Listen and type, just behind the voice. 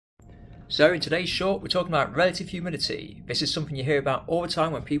So in today's short, we're talking about relative humidity. This is something you hear about all the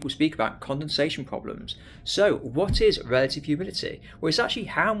time when people speak about condensation problems. So what is relative humidity? Well, it's actually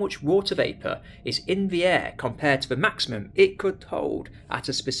how much water vapour is in the air compared to the maximum it could hold at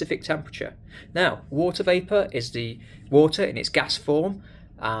a specific temperature. Now, water vapour is the water in its gas form,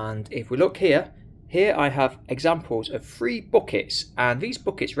 and if we look here I have examples of 3 buckets, and these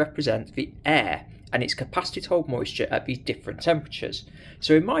buckets represent the air and its capacity to hold moisture at these different temperatures.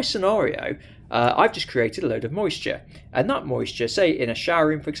 So in my scenario, I've just created a load of moisture, and that moisture, say in a shower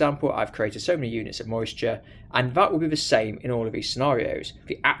room for example, I've created so many units of moisture, and that will be the same in all of these scenarios,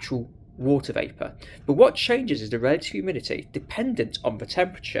 the actual water vapour. But what changes is the relative humidity dependent on the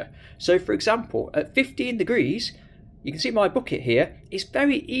temperature. So for example, at 15 degrees, you can see my bucket here, it's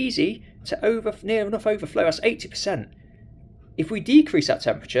very easy to near enough overflow, that's 80%. If we decrease that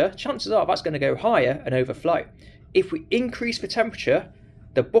temperature, chances are that's going to go higher and overflow. If we increase the temperature,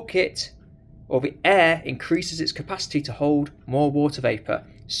 the bucket or the air increases its capacity to hold more water vapour.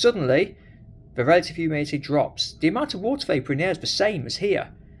 Suddenly, the relative humidity drops. The amount of water vapour in the air is the same as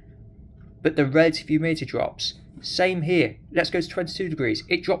here, but the relative humidity drops. Same here. Let's go to 22 degrees.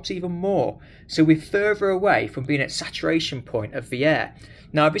 It drops even more. So we're further away from being at saturation point of the air.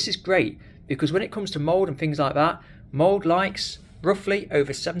 Now this is great because when it comes to mould and things like that, mould likes roughly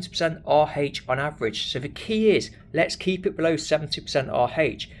over 70% RH on average. So the key is, let's keep it below 70%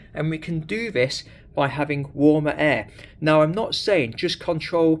 RH. And we can do this by having warmer air. Now I'm not saying just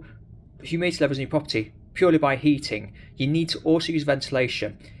control humidity levels in your property purely by heating. You need to also use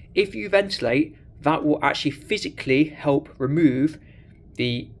ventilation. If you ventilate, that will actually physically help remove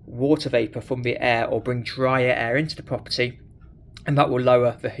the water vapour from the air or bring drier air into the property, and that will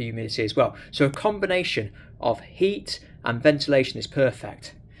lower the humidity as well. So a combination of heat and ventilation is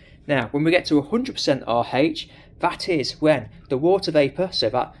perfect. Now when we get to 100% RH, that is when the water vapour,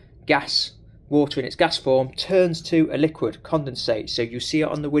 so that gas, water in its gas form, turns to a liquid, condensate. So you see it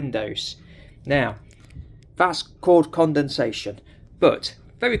on the windows. Now that's called condensation. But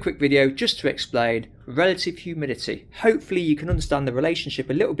very quick video just to explain relative humidity. Hopefully you can understand the relationship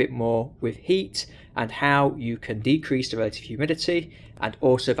a little bit more with heat and how you can decrease the relative humidity, and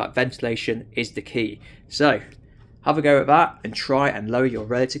also that ventilation is the key. So have a go at that and try and lower your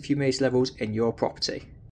relative humidity levels in your property.